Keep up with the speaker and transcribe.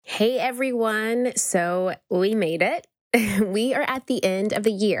Hey everyone, so we made it. We are at the end of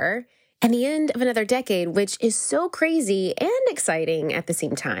the year and the end of another decade, which is so crazy and exciting at the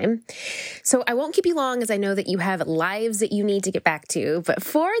same time. So I won't keep you long as I know that you have lives that you need to get back to. But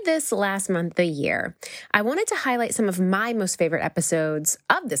for this last month of the year, I wanted to highlight some of my most favorite episodes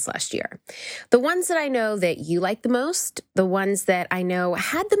of this last year. The ones that I know that you like the most, the ones that I know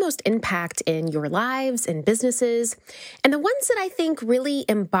had the most impact in your lives and businesses, and the ones that I think really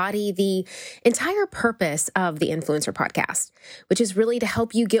embody the entire purpose of the Influencer Podcast, which is really to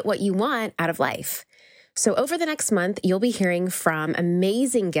help you get what you want out of life. So over the next month, you'll be hearing from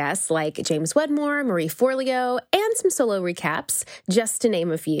amazing guests like James Wedmore, Marie Forleo, and some solo recaps, just to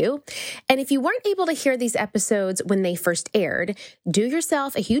name a few. And if you weren't able to hear these episodes when they first aired, do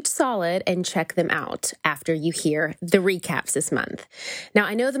yourself a huge solid and check them out after you hear the recaps this month. Now,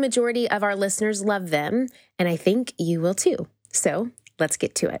 I know the majority of our listeners love them, and I think you will too. So let's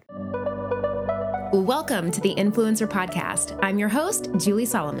get to it. Welcome to the Influencer Podcast. I'm your host, Julie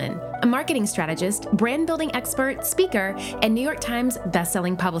Solomon, a marketing strategist, brand building expert, speaker, and New York Times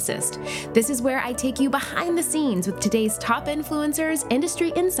bestselling publicist. This is where I take you behind the scenes with today's top influencers,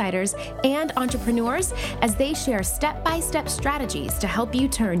 industry insiders, and entrepreneurs as they share step-by-step strategies to help you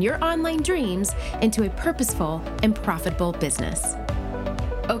turn your online dreams into a purposeful and profitable business.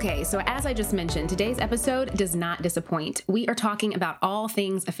 Okay, so as I just mentioned, today's episode does not disappoint. We are talking about all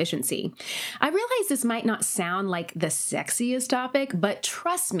things efficiency. I realize this might not sound like the sexiest topic, but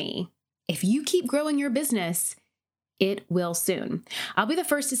trust me, if you keep growing your business, it will soon. I'll be the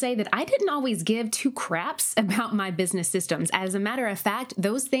first to say that I didn't always give two craps about my business systems. As a matter of fact,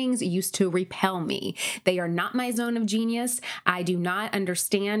 those things used to repel me. They are not my zone of genius. I do not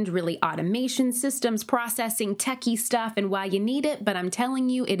understand really automation systems, processing, techie stuff, and why you need it, but I'm telling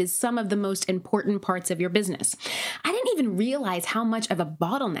you, it is some of the most important parts of your business. I didn't even realize how much of a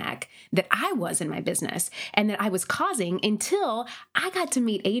bottleneck that I was in my business and that I was causing until I got to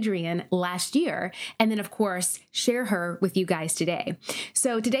meet Adrienne last year, and then of course, share her with you guys today.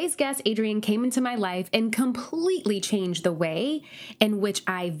 So today's guest, Adrienne, came into my life and completely changed the way in which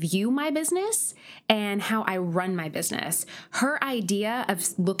I view my business and how I run my business. Her idea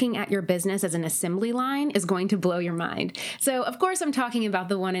of looking at your business as an assembly line is going to blow your mind. So of course, I'm talking about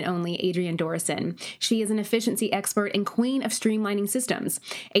the one and only Adrienne Dorison. She is an efficiency expert and queen of streamlining systems.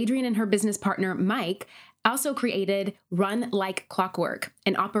 Adrienne and her business partner, Mike, also created Run Like Clockwork,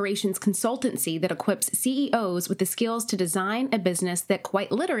 an operations consultancy that equips CEOs with the skills to design a business that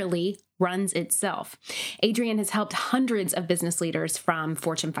quite literally runs itself. Adrienne has helped hundreds of business leaders from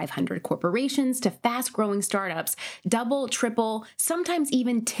Fortune 500 corporations to fast-growing startups double, triple, sometimes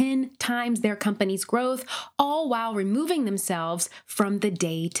even 10 times their company's growth, all while removing themselves from the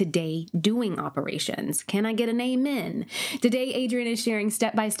day-to-day doing operations. Can I get an amen? Today, Adrienne is sharing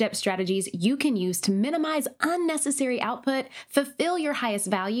step-by-step strategies you can use to minimize unnecessary output, fulfill your highest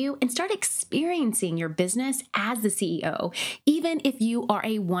value, and start experiencing your business as the CEO, even if you are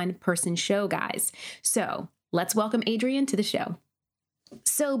a one-person show, guys. So let's welcome Adrienne to the show.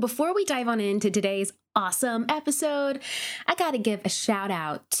 So before we dive on into today's awesome episode, I got to give a shout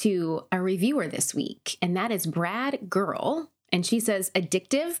out to a reviewer this week, and that is Brad Girl. And she says,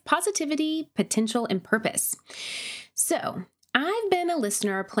 addictive, positivity, potential, and purpose. So I've been a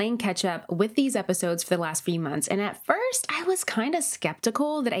listener playing catch up with these episodes for the last few months, and at first I was kind of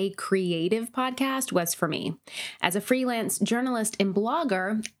skeptical that a creative podcast was for me. As a freelance journalist and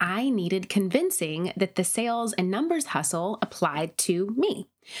blogger, I needed convincing that the sales and numbers hustle applied to me.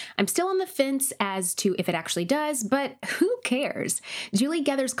 I'm still on the fence as to if it actually does, but who cares? Julie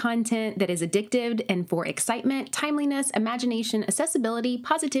gathers content that is addictive and for excitement, timeliness, imagination, accessibility,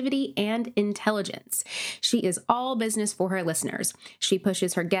 positivity, and intelligence. She is all business for her listeners. She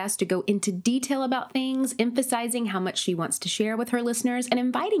pushes her guests to go into detail about things, emphasizing how much she wants to share with her listeners and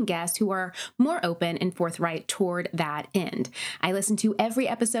inviting guests who are more open and forthright toward that end. I listen to every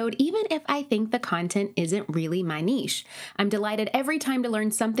episode, even if I think the content isn't really my niche. I'm delighted every time to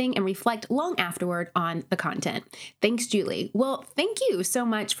learn something and reflect long afterward on the content. Thanks, Julie. Well, thank you so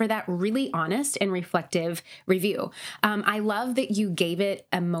much for that really honest and reflective review. I love that you gave it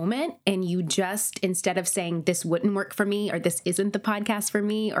a moment and you just, instead of saying this wouldn't work for me, or this isn't the podcast for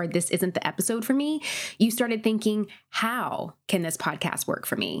me, or this isn't the episode for me, you started thinking, how can this podcast work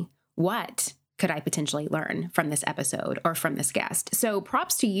for me? What could I potentially learn from this episode or from this guest? So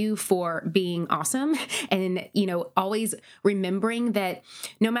props to you for being awesome and, always remembering that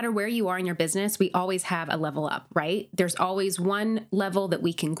no matter where you are in your business, we always have a level up, right? There's always one level that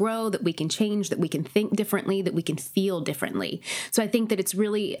we can grow, that we can change, that we can think differently, that we can feel differently. So I think that it's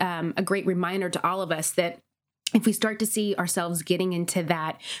really a great reminder to all of us that if we start to see ourselves getting into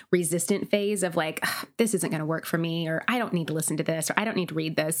that resistant phase of like, this isn't going to work for me, or I don't need to listen to this, or I don't need to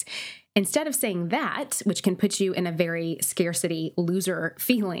read this, instead of saying that, which can put you in a very scarcity loser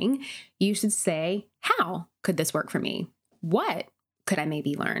feeling, you should say, how could this work for me? What could I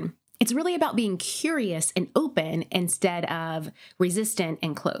maybe learn? It's really about being curious and open instead of resistant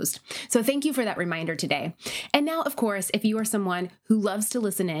and closed. So thank you for that reminder today. And now, of course, if you are someone who loves to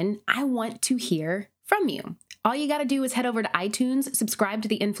listen in, I want to hear from you. All you got to do is head over to iTunes, subscribe to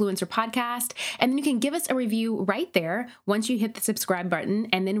the Influencer Podcast, and then you can give us a review right there once you hit the subscribe button,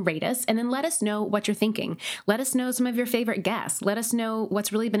 and then rate us, and then let us know what you're thinking. Let us know some of your favorite guests. Let us know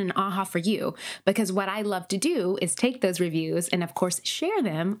what's really been an aha for you, because what I love to do is take those reviews and, of course, share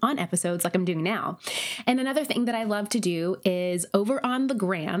them on episodes like I'm doing now. And another thing that I love to do is over on the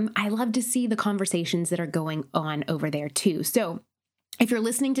gram, I love to see the conversations that are going on over there too. So if you're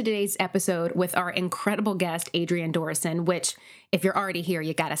listening to today's episode with our incredible guest, Adrienne Dorison, which if you're already here,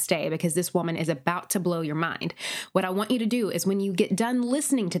 you got to stay because this woman is about to blow your mind. What I want you to do is when you get done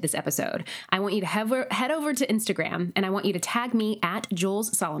listening to this episode, I want you to head over to Instagram and I want you to tag me at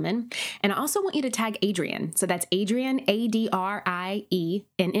Jules Solomon. And I also want you to tag Adrienne. So that's Adrienne, Adrienne,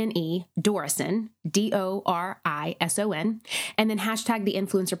 Dorison, Dorison, and then hashtag the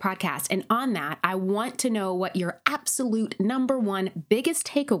Influencer Podcast. And on that, I want to know what your absolute number one biggest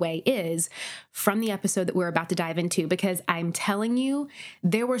takeaway is from the episode that we're about to dive into, because I'm telling you,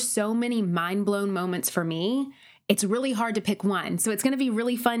 there were so many mind-blown moments for me. It's really hard to pick one. So it's going to be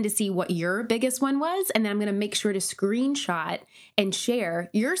really fun to see what your biggest one was. And then I'm going to make sure to screenshot and share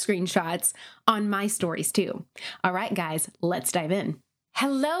your screenshots on my stories too. All right, guys, let's dive in.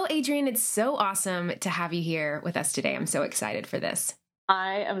 Hello, Adrienne. It's so awesome to have you here with us today. I'm so excited for this.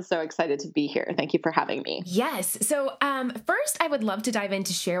 I am so excited to be here. Thank you for having me. Yes. So first, I would love to dive in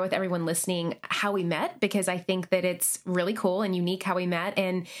to share with everyone listening how we met, because I think that it's really cool and unique how we met,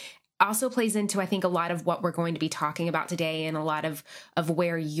 and also plays into, I think, a lot of what we're going to be talking about today and a lot of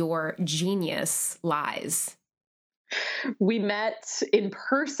where your genius lies. We met in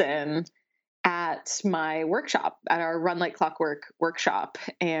person at my workshop, at our Run Like Clockwork workshop,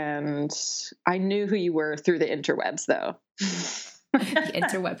 and I knew who you were through the interwebs, though.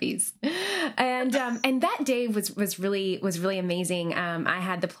 Interwebbies. And that day was really amazing. I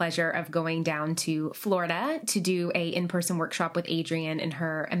had the pleasure of going down to Florida to do a in-person workshop with Adrienne and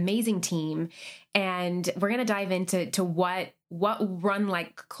her amazing team. And we're going to dive into what Run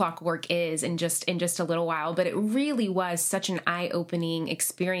Like Clockwork is in just a little while. But it really was such an eye-opening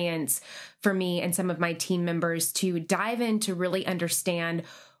experience for me and some of my team members to dive in to really understand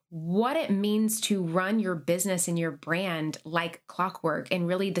what it means to run your business and your brand like clockwork, and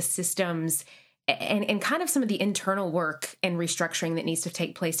really the systems and kind of some of the internal work and restructuring that needs to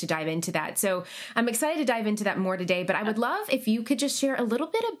take place to dive into that. So I'm excited to dive into that more today, but I would love if you could just share a little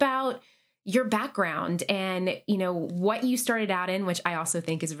bit about your background and, what you started out in, which I also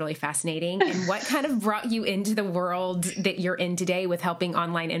think is really fascinating, and what kind of brought you into the world that you're in today with helping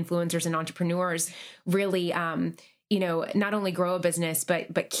online influencers and entrepreneurs really, not only grow a business,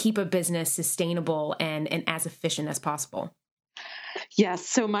 but keep a business sustainable and as efficient as possible. Yes.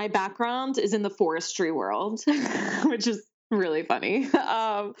 So my background is in the forestry world, which is really funny,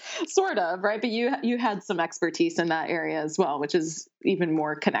 sort of, right? But you had some expertise in that area as well, which is even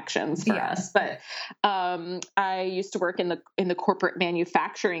more connections for us. But I used to work in the corporate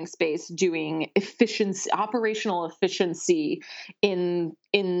manufacturing space, doing operational efficiency in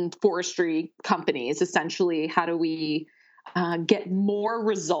forestry companies. Essentially, how do we get more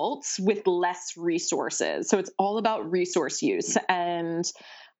results with less resources? So it's all about resource use. And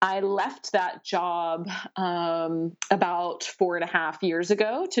I left that job about 4.5 years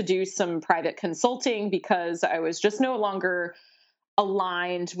ago to do some private consulting, because I was just no longer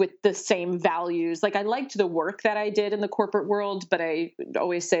aligned with the same values. Like, I liked the work that I did in the corporate world, but I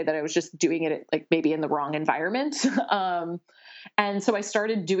always say that I was just doing it like maybe in the wrong environment. And so I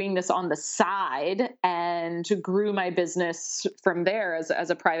started doing this on the side and grew my business from there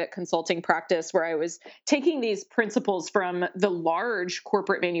as a private consulting practice, where I was taking these principles from the large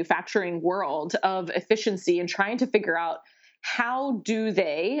corporate manufacturing world of efficiency and trying to figure out how do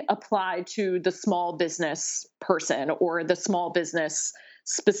they apply to the small business person or the small business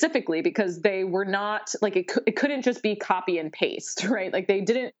specifically, because they were not like, it couldn't just be copy and paste, right? Like, they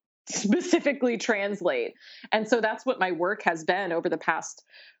didn't specifically translate. And so that's what my work has been over the past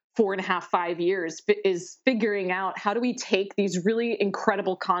 4.5, 5 years, is figuring out how do we take these really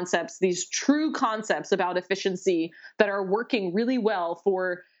incredible concepts, these true concepts about efficiency that are working really well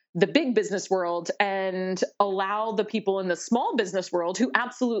for the big business world and allow the people in the small business world who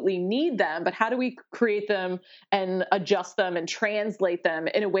absolutely need them, but how do we create them and adjust them and translate them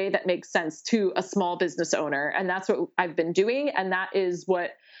in a way that makes sense to a small business owner? And that's what I've been doing. And that is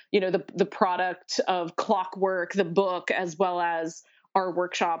what, the product of Clockwork, the book, as well as our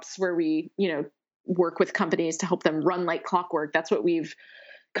workshops where we, work with companies to help them run like clockwork. That's what we've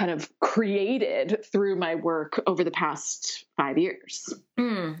kind of created through my work over the past 5 years.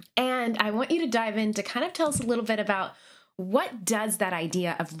 And I want you to dive in to kind of tell us a little bit about what does that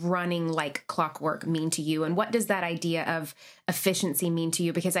idea of running like clockwork mean to you? And what does that idea of efficiency mean to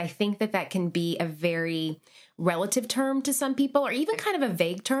you? Because I think that can be a very relative term to some people, or even kind of a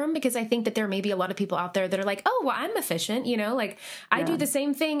vague term, because I think that there may be a lot of people out there that are like, oh, well, I'm efficient, I do the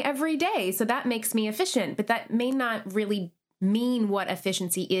same thing every day, so that makes me efficient. But that may not really mean what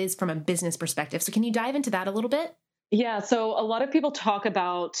efficiency is from a business perspective. So can you dive into that a little bit? Yeah. So a lot of people talk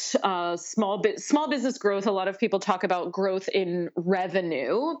about small business growth. A lot of people talk about growth in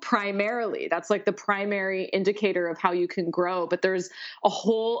revenue primarily. That's like the primary indicator of how you can grow. But there's a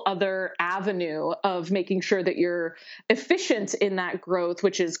whole other avenue of making sure that you're efficient in that growth,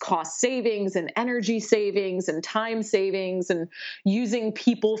 which is cost savings and energy savings and time savings and using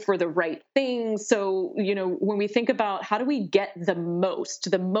people for the right things. So, when we think about how do we get the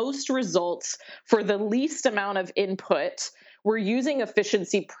most results for the least amount of input, we're using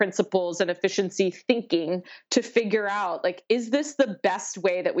efficiency principles and efficiency thinking to figure out, is this the best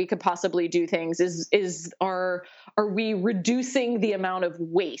way that we could possibly do things? Are we reducing the amount of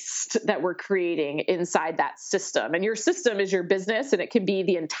waste that we're creating inside that system? And your system is your business, and it can be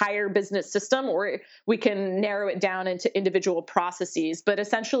the entire business system, or we can narrow it down into individual processes. But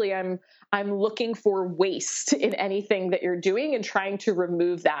essentially, I'm looking for waste in anything that you're doing and trying to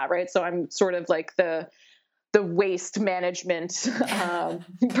remove that, right? So I'm sort of like the waste management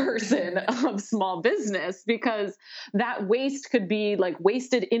person of small business, because that waste could be like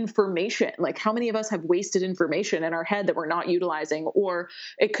wasted information. Like, how many of us have wasted information in our head that we're not utilizing? Or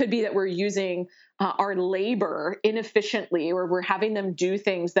it could be that we're using our labor inefficiently, or we're having them do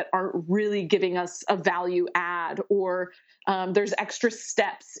things that aren't really giving us a value add, or there's extra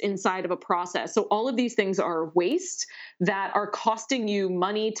steps inside of a process. So all of these things are waste that are costing you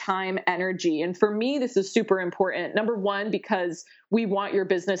money, time, energy. And for me, this is super important. Number one, because we want your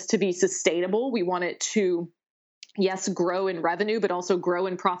business to be sustainable. We want it to, yes, grow in revenue, but also grow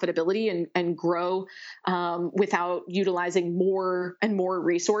in profitability and grow without utilizing more and more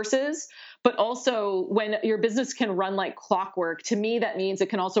resources. But also, when your business can run like clockwork, to me, that means it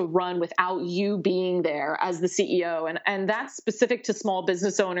can also run without you being there as the CEO. And that's specific to small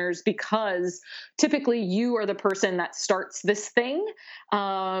business owners, because typically you are the person that starts this thing.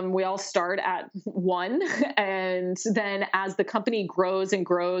 We all start at one. And then as the company grows and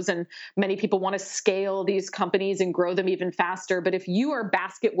grows, and many people want to scale these companies and grow them even faster. But if you are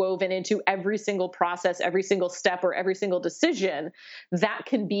basket woven into every single process, every single step, or every single decision, that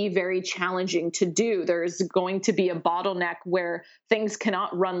can be very challenging to do. There's going to be a bottleneck where things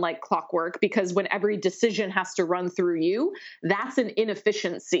cannot run like clockwork, because when every decision has to run through you, that's an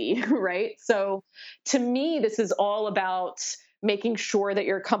inefficiency, right? So to me, this is all about making sure that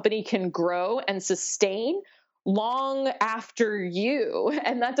your company can grow and sustain long after you.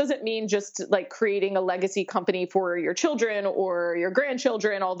 And that doesn't mean just like creating a legacy company for your children or your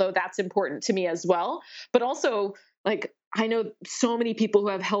grandchildren, although that's important to me as well. But also, like, I know so many people who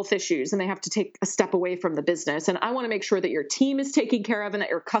have health issues and they have to take a step away from the business. And I want to make sure that your team is taken care of and that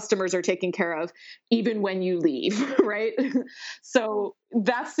your customers are taken care of, even when you leave, right? So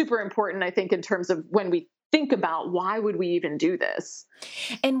that's super important, I think, in terms of when we think about why would we even do this.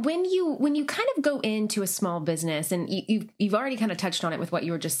 And when you kind of go into a small business, and you've already kind of touched on it with what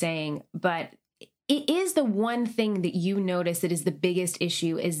you were just saying, but it is the one thing that you notice that is the biggest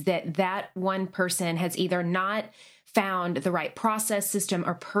issue, is that one person has either not found the right process, system,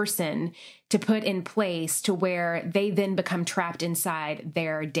 or person to put in place to where they then become trapped inside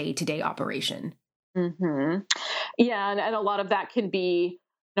their day-to-day operation. Mm-hmm. Yeah. And a lot of that can be,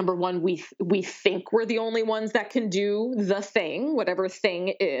 number one, we think we're the only ones that can do the thing, whatever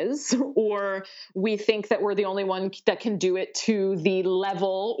thing is, or we think that we're the only one that can do it to the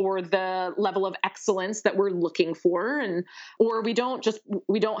level of excellence that we're looking for. Or we don't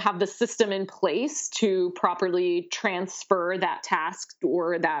have the system in place to properly transfer that task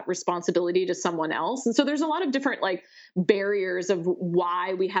or that responsibility to someone else. And so there's a lot of different barriers of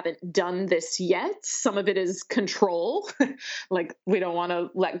why we haven't done this yet. Some of it is control, like we don't want to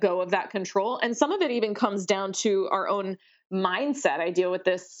let go of that control. And some of it even comes down to our own mindset. I deal with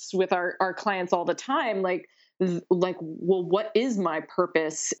this with our clients all the time. Like, like, well, what is my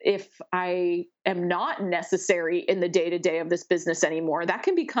purpose if I am not necessary in the day-to-day of this business anymore? That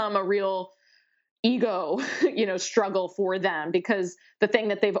can become a real ego, struggle for them, because the thing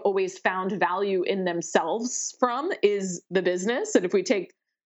that they've always found value in themselves from is the business. And if we take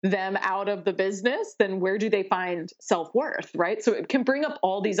them out of the business, then where do they find self-worth, right? So it can bring up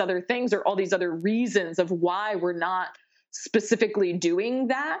all these other things or all these other reasons of why we're not specifically doing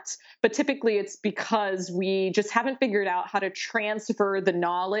that. But typically it's because we just haven't figured out how to transfer the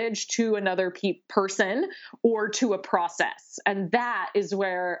knowledge to another person or to a process. And that is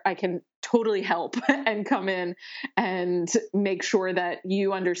where I can totally help and come in and make sure that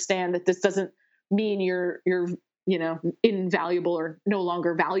you understand that this doesn't mean you're invaluable or no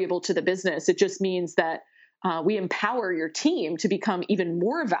longer valuable to the business. It just means that we empower your team to become even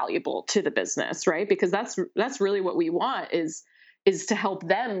more valuable to the business, right? Because that's really what we want is to help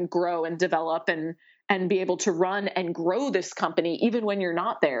them grow and develop and be able to run and grow this company even when you're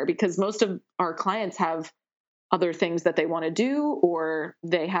not there. Because most of our clients have other things that they want to do, or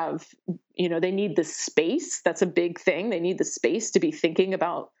they have, they need the space. That's a big thing. They need the space to be thinking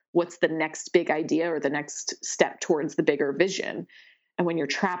about what's the next big idea or the next step towards the bigger vision. And when you're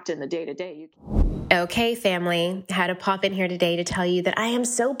trapped in the day-to-day, Okay, family, I had to pop in here today to tell you that I am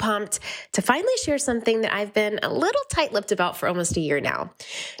so pumped to finally share something that I've been a little tight-lipped about for almost a year now.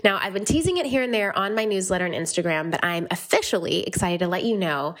 Now, I've been teasing it here and there on my newsletter and Instagram, but I'm officially excited to let you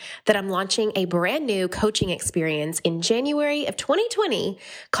know that I'm launching a brand new coaching experience in January of 2020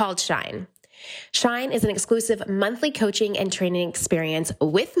 called Shine. Shine is an exclusive monthly coaching and training experience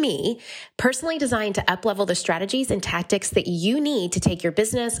with me, personally designed to uplevel the strategies and tactics that you need to take your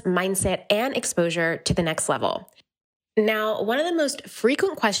business, mindset, and exposure to the next level. Now, one of the most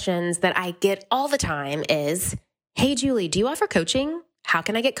frequent questions that I get all the time is, "Hey, Julie, do you offer coaching? How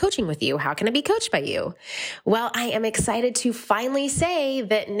can I get coaching with you? How can I be coached by you?" Well, I am excited to finally say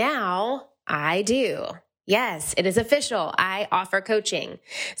that now I do. Yes, it is official. I offer coaching.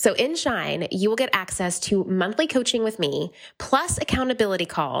 So in Shine, you will get access to monthly coaching with me, plus accountability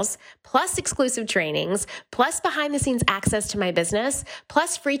calls, plus exclusive trainings, plus behind the scenes access to my business,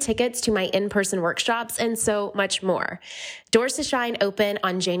 plus free tickets to my in-person workshops, and so much more. Doors to Shine open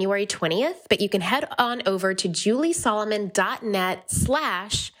on January 20th, but you can head on over to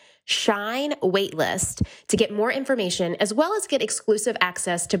juliesolomon.net/Shine waitlist to get more information, as well as get exclusive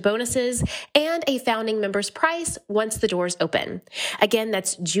access to bonuses and a founding member's price once the doors open. Again,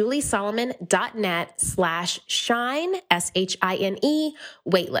 that's juliesolomon.net/Shine, SHINE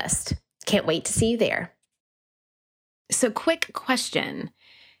waitlist. Can't wait to see you there. So quick question.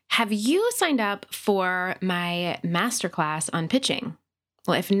 Have you signed up for my masterclass on pitching?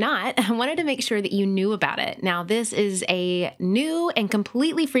 Well, if not, I wanted to make sure that you knew about it. Now, this is a new and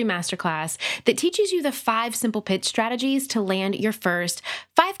completely free masterclass that teaches you the 5 simple pitch strategies to land your first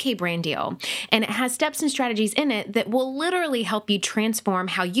 5K brand deal. And it has steps and strategies in it that will literally help you transform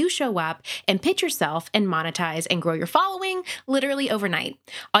how you show up and pitch yourself and monetize and grow your following literally overnight.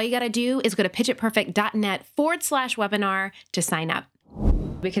 All you got to do is go to pitchitperfect.net/webinar to sign up.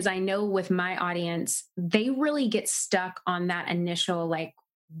 Because I know with my audience, they really get stuck on that initial, like,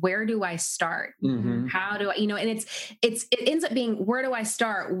 where do I start? Mm-hmm. How do I, and it ends up being, where do I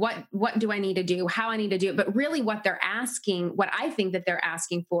start? What do I need to do? How I need to do it? But really what I think that they're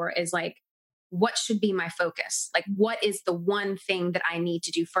asking for is like, what should be my focus? Like, what is the one thing that I need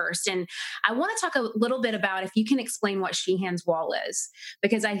to do first? And I want to talk a little bit about if you can explain what Sheehan's Wall is,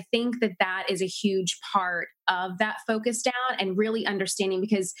 because I think that is a huge part of that focus down and really understanding,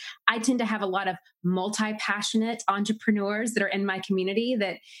 because I tend to have a lot of multi-passionate entrepreneurs that are in my community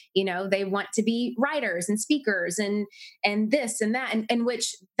that, they want to be writers and speakers and this and that, and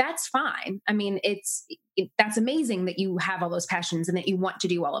which that's fine. I mean, that's amazing that you have all those passions and that you want to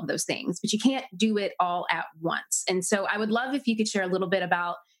do all of those things, but you can't do it all at once. And so I would love if you could share a little bit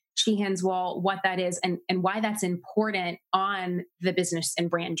about Sheehan's Wall, what that is and why that's important on the business and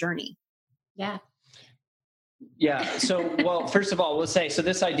brand journey. Yeah. So, well, first of all, we'll say, so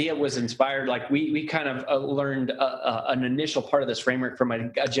this idea was inspired, like we kind of learned an initial part of this framework from a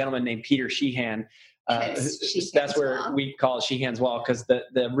gentleman named Peter Sheehan. That's where we call it Sheehan's Wall, because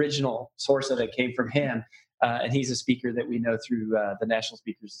the original source of it came from him. And he's a speaker that we know through the National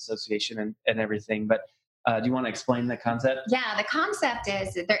Speakers Association and everything. But do you want to explain the concept? Yeah, the concept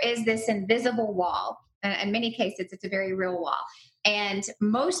is that there is this invisible wall. And in many cases, it's a very real wall. And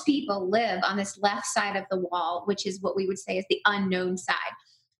most people live on this left side of the wall, which is what we would say is the unknown side.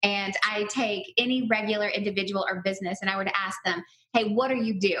 And I take any regular individual or business and I would ask them, hey, what do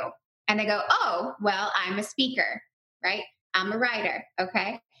you do? And they go, oh, well, I'm a speaker, right? I'm a writer.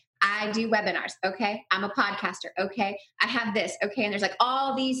 Okay. I do webinars. Okay. I'm a podcaster. Okay. I have this. Okay. And there's like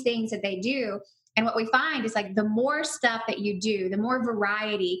all these things that they do. And what we find is like the more stuff that you do, the more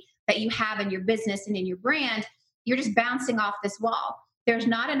variety that you have in your business and in your brand, you're just bouncing off this wall. There's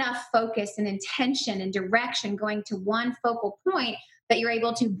not enough focus and intention and direction going to one focal point that you're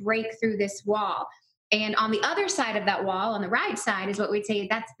able to break through this wall. And on the other side of that wall, on the right side, is what we'd say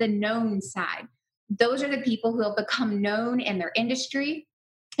that's the known side. Those are the people who have become known in their industry.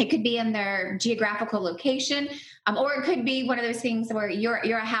 It could be in their geographical location, or it could be one of those things where you're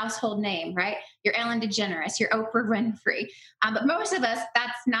a household name, right? You're Ellen DeGeneres, you're Oprah Winfrey. But most of us,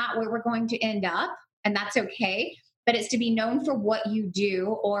 that's not where we're going to end up, and that's okay. But it's to be known for what you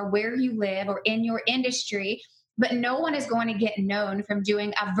do or where you live or in your industry. But no one is going to get known from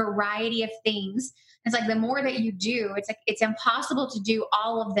doing a variety of things. It's like the more that you do, it's like it's impossible to do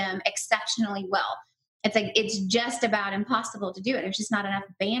all of them exceptionally well. It's like it's just about impossible to do it. There's just not enough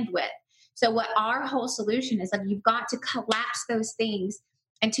bandwidth. So what our whole solution is, like, you've got to collapse those things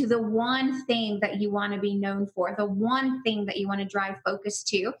into the one thing that you want to be known for, the one thing that you want to drive focus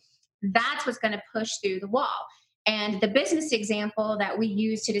to. That's what's going to push through the wall. And the business example that we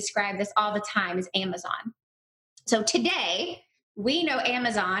use to describe this all the time is Amazon. So today, we know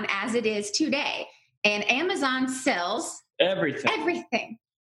Amazon as it is today. And Amazon sells everything.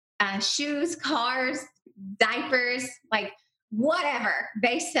 Shoes, cars, diapers, like whatever.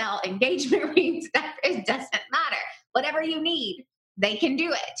 They sell engagement rings. It doesn't matter. Whatever you need, they can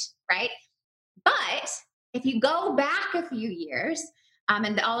do it, right? But if you go back a few years,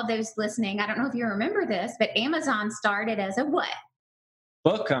 and all of those listening, I don't know if you remember this, but Amazon started as a what?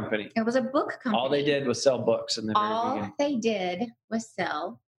 Book company. It was a book company. All they did was sell books in the very beginning. All they did was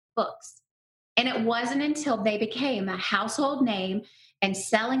sell books. And it wasn't until they became a household name and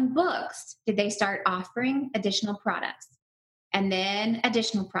selling books did they start offering additional products, and then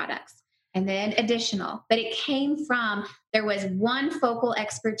additional products, and then additional. But it came from, there was one focal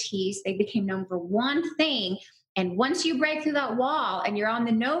expertise. They became known for one thing. And once you break through that wall and you're on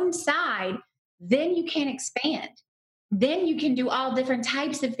the known side, then you can expand. Then you can do all different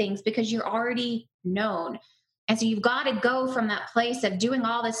types of things because you're already known. And so you've got to go from that place of doing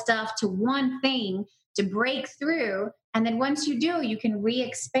all this stuff to one thing to break through. And then once you do, you can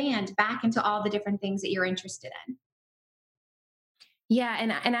re-expand back into all the different things that you're interested in. Yeah.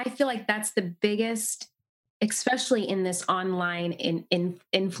 And I feel like that's the biggest, especially in this online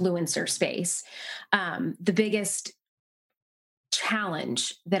influencer space, the biggest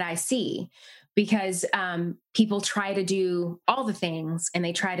challenge that I see, because people try to do all the things and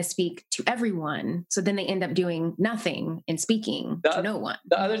they try to speak to everyone. So then they end up doing nothing and speaking to no one.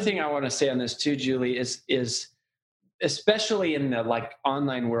 The other thing I want to say on this too, Julie, is especially in the like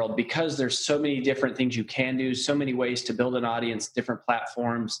online world, because there's so many different things you can do, so many ways to build an audience, different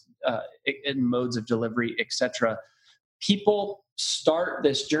platforms, and modes of delivery, etc. People start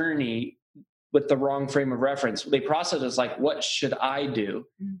this journey with the wrong frame of reference. They process it as like, what should I do?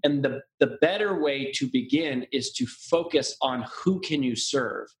 Mm-hmm. And the better way to begin is to focus on who can you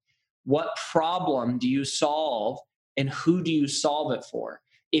serve? What problem do you solve? And who do you solve it for?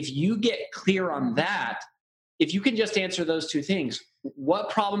 If you get clear on that, if you can just answer those two things, what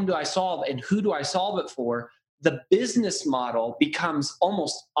problem do I solve and who do I solve it for? The business model becomes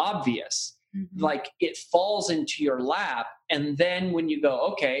almost obvious. Mm-hmm. Like it falls into your lap. And then when you go,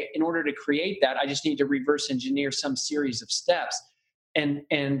 okay, in order to create that, I just need to reverse engineer some series of steps. And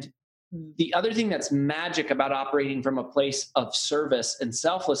the other thing that's magic about operating from a place of service and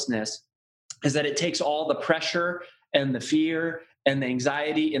selflessness is that it takes all the pressure and the fear and the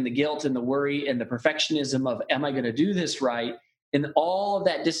anxiety and the guilt and the worry and the perfectionism of, am I going to do this right? And all of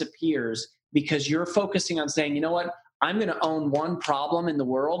that disappears because you're focusing on saying, you know what? I'm going to own one problem in the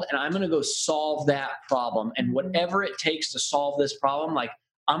world and I'm going to go solve that problem. And whatever it takes to solve this problem, like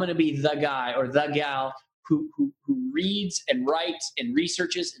I'm going to be the guy or the gal who reads and writes and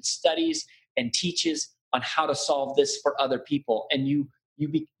researches and studies and teaches on how to solve this for other people. And you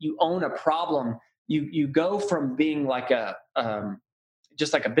own a problem. You go from being like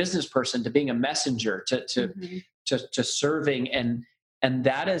just like a business person to being a messenger to serving. And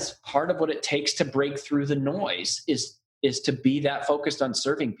that is part of what it takes to break through the noise is to be that focused on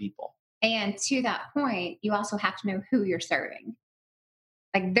serving people. And to that point, you also have to know who you're serving.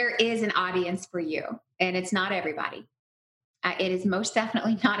 Like there is an audience for you and it's not everybody. It is most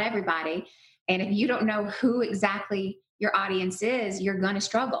definitely not everybody. And if you don't know who exactly your audience is, you're going to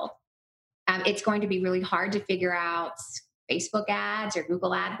struggle. It's going to be really hard to figure out Facebook ads or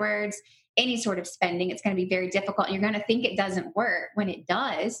Google AdWords, any sort of spending. It's going to be very difficult. You're going to think it doesn't work when it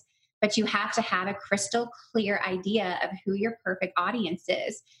does. but you have to have a crystal clear idea of who your perfect audience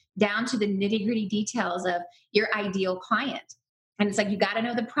is, down to the nitty-gritty details of your ideal client. And it's like, you got to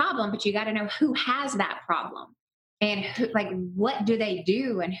know the problem, but you got to know who has that problem and who, like, what do they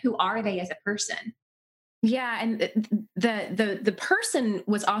do and who are they as a person? Yeah. And the person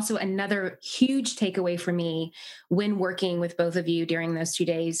was also another huge takeaway for me when working with both of you during those 2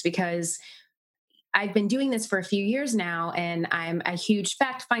 days, because I've been doing this for a few years now, and I'm a huge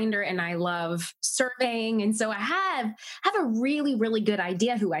fact finder, and I love surveying. And so I have a really, really good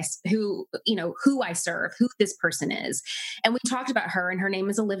idea who I serve, who this person is. And we talked about her, and her name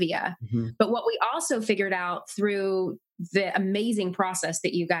is Olivia. Mm-hmm. But what we also figured out through the amazing process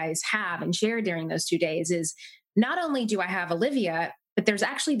that you guys have and shared during those 2 days is not only do I have Olivia, but there's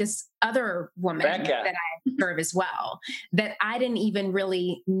actually this other woman that I serve as well that I didn't even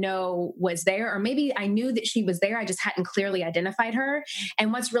really know was there, or maybe I knew that she was there. I just hadn't clearly identified her.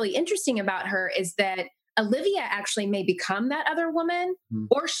 And what's really interesting about her is that Olivia actually may become that other woman,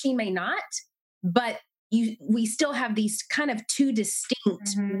 or she may not, but we still have these kind of two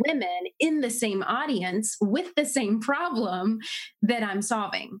distinct women in the same audience with the same problem that I'm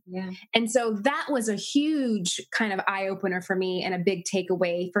solving. Yeah. And so that was a huge kind of eye opener for me, and a big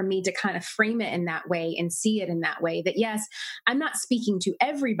takeaway for me to kind of frame it in that way and see it in that way, that yes, I'm not speaking to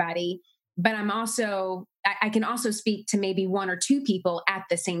everybody, but I can also speak to maybe one or two people at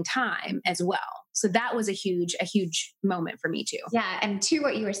the same time as well. So that was a huge moment for me too. Yeah. And to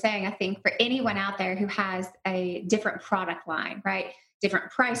what you were saying, I think for anyone out there who has a different product line, right?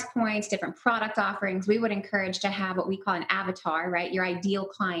 Different price points, different product offerings, we would encourage to have what we call an avatar, right? Your ideal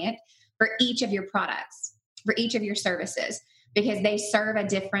client for each of your products, for each of your services, because they serve a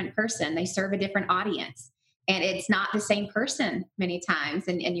different person. They serve a different audience. And it's not the same person many times.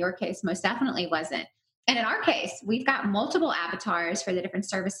 And in your case, most definitely wasn't. And in our case, we've got multiple avatars for the different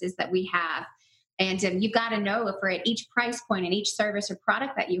services that we have. And you've got to know if we're at each price point and each service or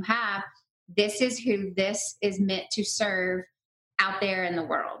product that you have, this is who this is meant to serve out there in the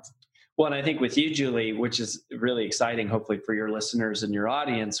world. Well, and I think with you, Julie, which is really exciting, hopefully for your listeners and your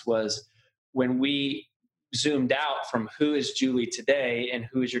audience, was when we zoomed out from who is Julie today and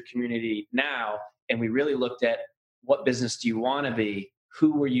who is your community now, and we really looked at what business do you want to be,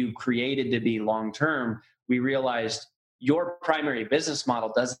 who were you created to be long term, we realized your primary business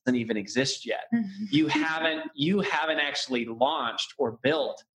model doesn't even exist yet. You haven't actually launched or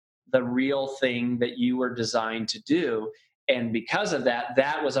built the real thing that you were designed to do. And because of that,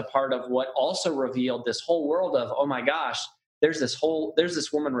 that was a part of what also revealed this whole world of, oh my gosh, there's this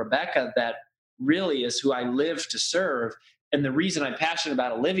woman, Rebecca, that really is who I live to serve. And the reason I'm passionate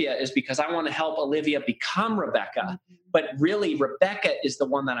about Olivia is because I want to help Olivia become Rebecca. But really, Rebecca is the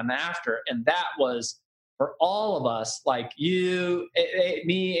one that I'm after. And that was for all of us, like you,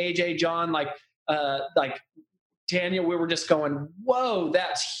 me, AJ, John, like Tanya, we were just going, whoa,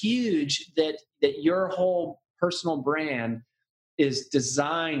 that's huge that your whole personal brand is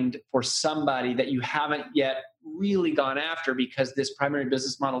designed for somebody that you haven't yet really gone after, because this primary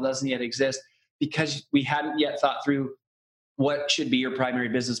business model doesn't yet exist, because we hadn't yet thought through what should be your primary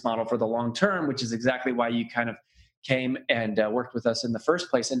business model for the long term, which is exactly why you kind of came and worked with us in the first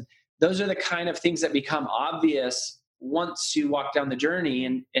place. And those are the kind of things that become obvious once you walk down the journey,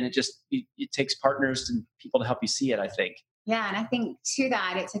 and it takes partners and people to help you see it, I think. Yeah. And I think to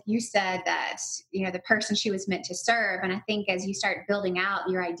that, it's like you said that, the person she was meant to serve. And I think as you start building out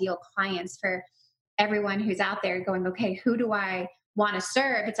your ideal clients for everyone who's out there going, okay, who do I want to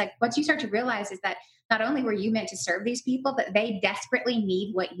serve? It's like, what you start to realize is that not only were you meant to serve these people, but they desperately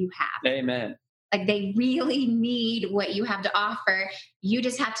need what you have. Amen. Like they really need what you have to offer. You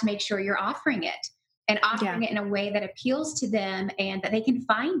just have to make sure you're offering it and offering it in a way that appeals to them and that they can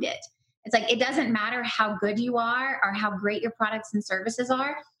find it. It's like, it doesn't matter how good you are or how great your products and services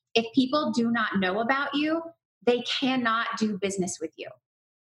are. If people do not know about you, they cannot do business with you.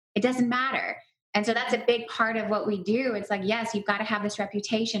 It doesn't matter. And so that's a big part of what we do. It's like, yes, you've got to have this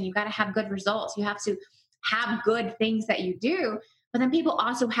reputation. You've got to have good results. You have to have good things that you do. But then people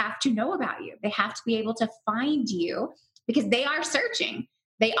also have to know about you. They have to be able to find you because they are searching.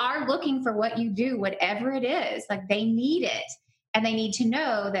 They are looking for what you do, whatever it is. Like they need it. And they need to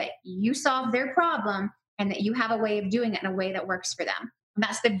know that you solve their problem and that you have a way of doing it in a way that works for them. And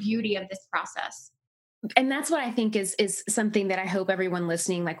that's the beauty of this process. And that's what I think is something that I hope everyone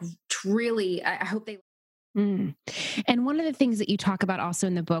listening, like really, I hope they. And one of the things that you talk about also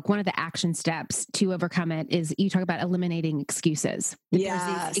in the book, one of the action steps to overcome it is you talk about eliminating excuses. Yes.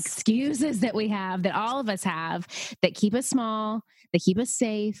 There's these excuses that we have, that all of us have, that keep us small, that keep us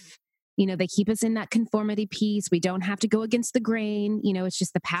safe, They keep us in that conformity piece. We don't have to go against the grain. It's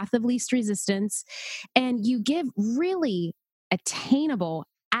just the path of least resistance. And you give really attainable,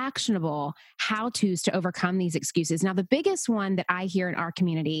 actionable how-tos to overcome these excuses. Now, the biggest one that I hear in our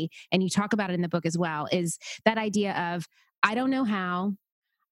community, and you talk about it in the book as well, is that idea of, I don't know how,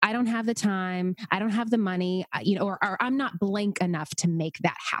 I don't have the time, I don't have the money, or I'm not blank enough to make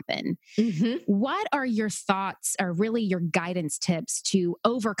that happen. Mm-hmm. What are your thoughts, or really your guidance tips to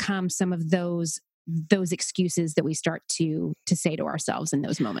overcome some of those excuses that we start to say to ourselves in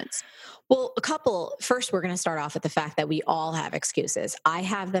those moments? Well, first, we're going to start off with the fact that we all have excuses. I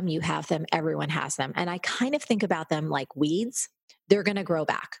have them, you have them, everyone has them. And I kind of think about them like weeds. They're going to grow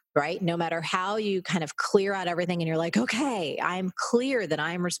back, right? No matter how you kind of clear out everything and you're like, okay, I'm clear that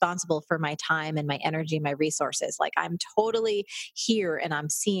I'm responsible for my time and my energy, my resources. Like, I'm totally here and I'm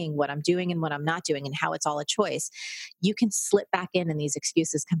seeing what I'm doing and what I'm not doing and how it's all a choice. You can slip back in and these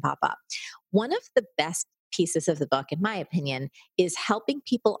excuses can pop up. One of the best pieces of the book, in my opinion, is helping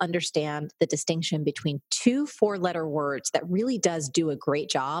people understand the distinction between two 4-letter words that really does do a great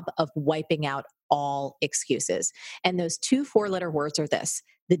job of wiping out all excuses. And those two 4-letter words are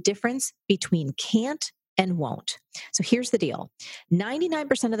the difference between can't and won't. So here's the deal.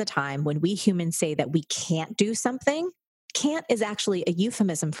 99% of the time when we humans say that we can't do something, can't is actually a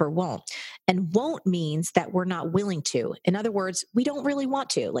euphemism for won't. And won't means that we're not willing to. In other words, we don't really want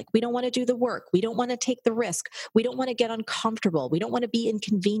to. Like, we don't want to do the work. We don't want to take the risk. We don't want to get uncomfortable. We don't want to be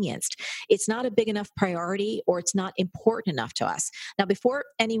inconvenienced. It's not a big enough priority, or it's not important enough to us. Now, before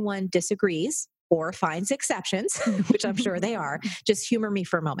anyone disagrees or finds exceptions, which I'm sure they are, just humor me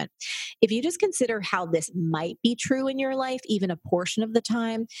for a moment. If you just consider how this might be true in your life, even a portion of the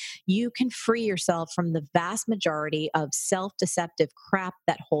time, you can free yourself from the vast majority of self-deceptive crap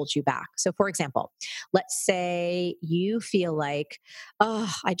that holds you back. So for example, let's say you feel like,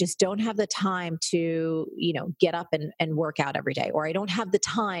 I just don't have the time to, get up and work out every day, or I don't have the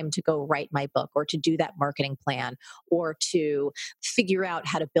time to go write my book, or to do that marketing plan, or to figure out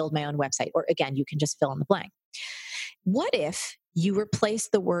how to build my own website, or again, you can just fill in the blank. What if you replace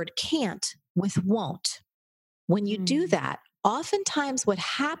the word can't with won't? When you do that, oftentimes what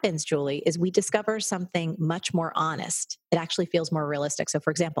happens, Julie, is we discover something much more honest. It actually feels more realistic. So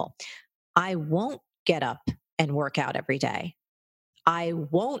for example, I won't get up and work out every day. I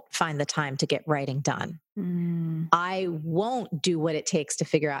won't find the time to get writing done. I won't do what it takes to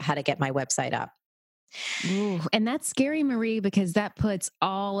figure out how to get my website up. Ooh, and that's scary, Marie, because that puts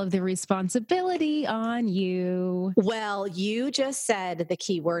all of the responsibility on you. Well, you just said the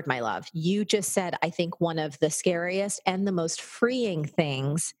key word, my love. You just said, I think, one of the scariest and the most freeing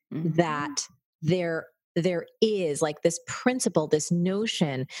things that there is, like this principle, this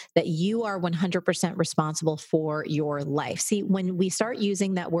notion that you are 100% responsible for your life. See, when we start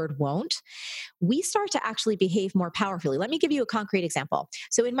using that word won't, we start to actually behave more powerfully. Let me give you a concrete example.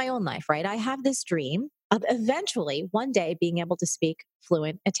 So in my own life, right, I have this dream of eventually one day being able to speak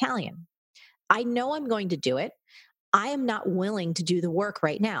fluent Italian. I know I'm going to do it. I am not willing to do the work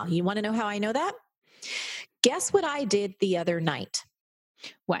right now. You want to know how I know that? Guess what I did the other night?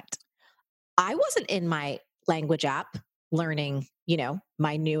 What? I wasn't in my language app learning,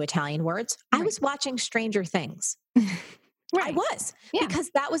 my new Italian words. Right. I was watching Stranger Things. Right. I was,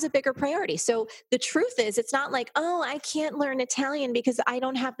 because that was a bigger priority. So the truth is, it's not like, I can't learn Italian because I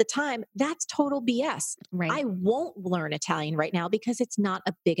don't have the time. That's total BS. Right. I won't learn Italian right now because it's not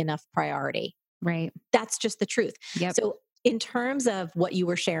a big enough priority. Right. That's just the truth. Yep. So in terms of what you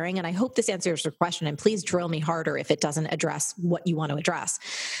were sharing, and I hope this answers your question, and please drill me harder if it doesn't address what you want to address.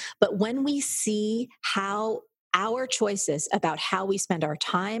 But when we see how our choices about how we spend our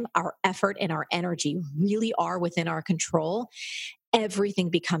time, our effort, and our energy really are within our control,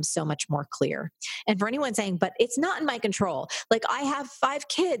 everything becomes so much more clear. And for anyone saying, but it's not in my control, like I have 5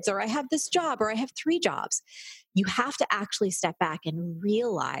 kids, or I have this job, or I have 3 jobs, you have to actually step back and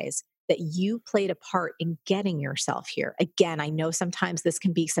realize that you played a part in getting yourself here. Again, I know sometimes this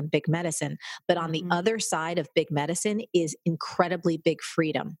can be some big medicine, but on the other side of big medicine is incredibly big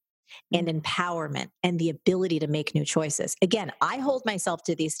freedom and empowerment and the ability to make new choices. Again, I hold myself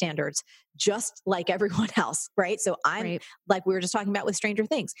to these standards just like everyone else, right? So I'm like we were just talking about with Stranger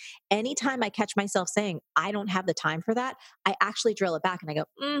Things. Anytime I catch myself saying, I don't have the time for that, I actually drill it back and I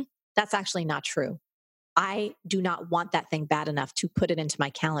go, that's actually not true. I do not want that thing bad enough to put it into my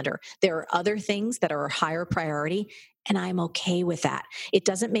calendar. There are other things that are a higher priority, and I'm okay with that. It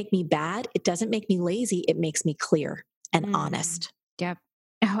doesn't make me bad. It doesn't make me lazy. It makes me clear and honest. Yep.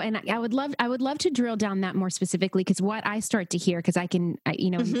 Oh, and I would love to drill down that more specifically, because what I start to hear, because I can,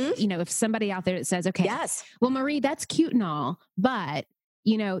 if somebody out there that says, okay, well, Marie, that's cute and all, but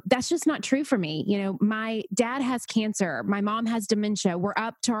that's just not true for me. My dad has cancer. My mom has dementia. We're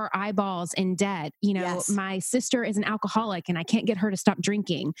up to our eyeballs in debt. Yes. My sister is an alcoholic and I can't get her to stop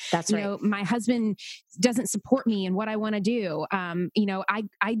drinking. That's right. My husband doesn't support me in what I want to do.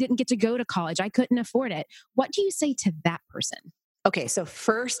 I didn't get to go to college. I couldn't afford it. What do you say to that person? Okay, so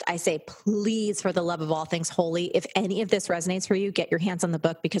first I say, please, for the love of all things holy, if any of this resonates for you, get your hands on the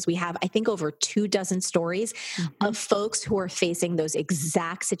book, because we have, I think, over 24 stories of folks who are facing those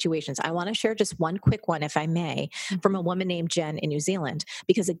exact situations. I want to share just one quick one, if I may, from a woman named Jen in New Zealand,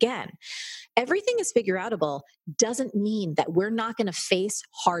 because again, everything is figure outable doesn't mean that we're not going to face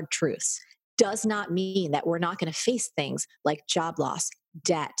hard truths, does not mean that we're not going to face things like job loss,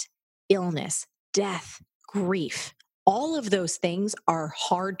 debt, illness, death, grief. All of those things are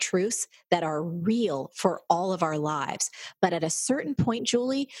hard truths that are real for all of our lives. But at a certain point,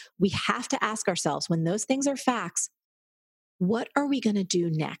 Julie, we have to ask ourselves, when those things are facts, what are we going to do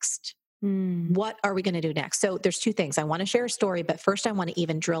next? What are we going to do next? So there's two things. I want to share a story, but first I want to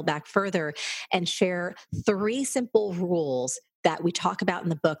even drill back further and share 3 simple rules that we talk about in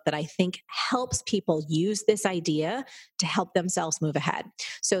the book that I think helps people use this idea to help themselves move ahead.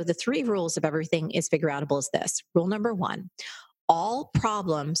 So the 3 rules of everything is figure outable is this. Rule number 1, all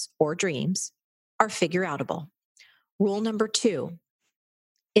problems or dreams are figure outable. Rule number 2,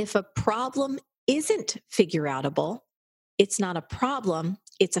 if a problem isn't figure outable, it's not a problem,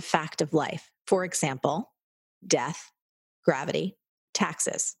 it's a fact of life. For example, death, gravity,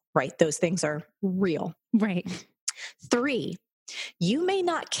 taxes, right? Those things are real. Right. 3, you may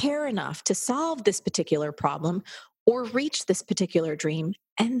not care enough to solve this particular problem or reach this particular dream,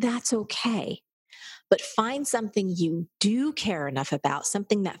 and that's okay. But find something you do care enough about,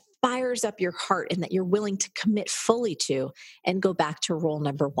 something that fires up your heart and that you're willing to commit fully to, and go back to rule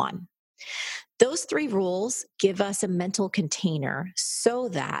number 1. Those 3 rules give us a mental container so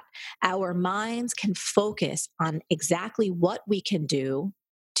that our minds can focus on exactly what we can do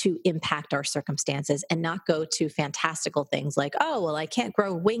to impact our circumstances and not go to fantastical things like, oh, well, I can't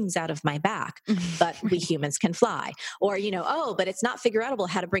grow wings out of my back, but we humans can fly. Or, oh, but it's not figure outable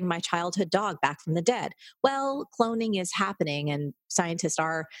how to bring my childhood dog back from the dead. Well, cloning is happening and scientists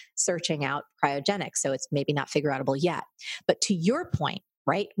are searching out cryogenics, so it's maybe not figure outable yet. But to your point,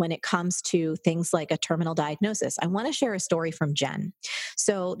 right, when it comes to things like a terminal diagnosis, I want to share a story from Jen.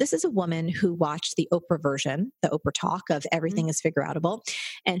 So this is a woman who watched the Oprah version, the Oprah talk of Everything is Figure Outable,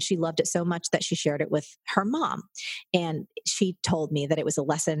 and she loved it so much that she shared it with her mom. And she told me that it was a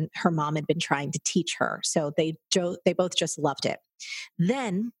lesson her mom had been trying to teach her. So they both just loved it.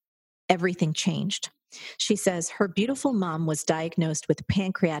 Then everything changed. She says her beautiful mom was diagnosed with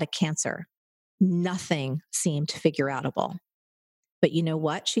pancreatic cancer. Nothing seemed figure outable. But you know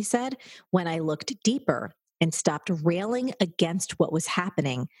what, she said? When I looked deeper and stopped railing against what was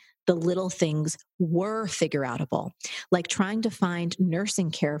happening, the little things were figure outable, like trying to find nursing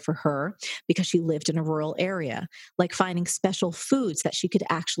care for her because she lived in a rural area, like finding special foods that she could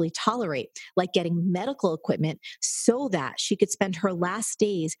actually tolerate, like getting medical equipment so that she could spend her last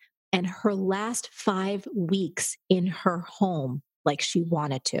days and her last 5 weeks in her home like she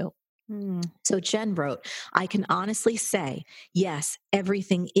wanted to. So Jen wrote, I can honestly say, yes,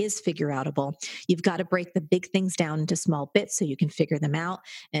 everything is figure outable. You've got to break the big things down into small bits so you can figure them out.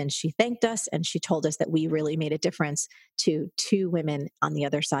 And she thanked us and she told us that we really made a difference to 2 women on the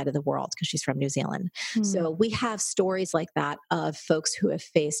other side of the world because she's from New Zealand. So we have stories like that of folks who have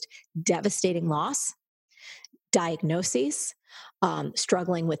faced devastating loss, diagnoses,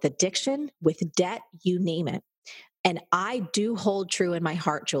 struggling with addiction, with debt, you name it. And I do hold true in my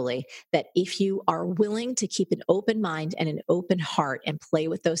heart, Julie, that if you are willing to keep an open mind and an open heart and play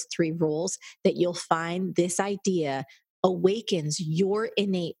with those 3 rules, that you'll find this idea awakens your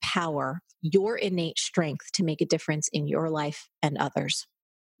innate power, your innate strength to make a difference in your life and others.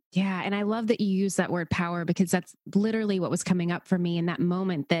 Yeah. And I love that you use that word power, because that's literally what was coming up for me in that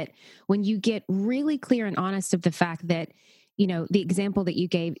moment, that when you get really clear and honest of the fact that, the example that you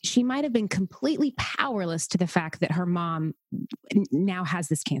gave, she might have been completely powerless to the fact that her mom now has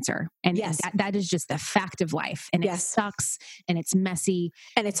this cancer. And yes, that is just the fact of life. And it sucks and it's messy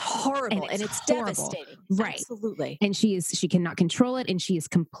and it's horrible and it's devastating. Right. Absolutely. And she cannot control it. And she is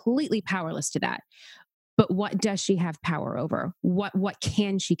completely powerless to that. But what does she have power over? What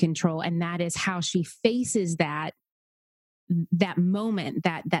can she control? And that is how she faces that moment,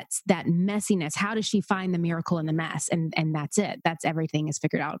 that messiness. How does she find the miracle in the mess? And that's it. That's everything is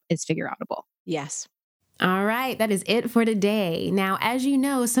figure outable. Yes. All right, that is it for today. Now, as you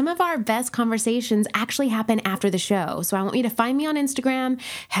know, some of our best conversations actually happen after the show. So I want you to find me on Instagram,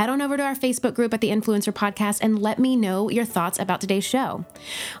 head on over to our Facebook group at the Influencer Podcast, and let me know your thoughts about today's show.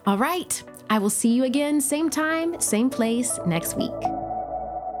 All right, I will see you again, same time, same place next week.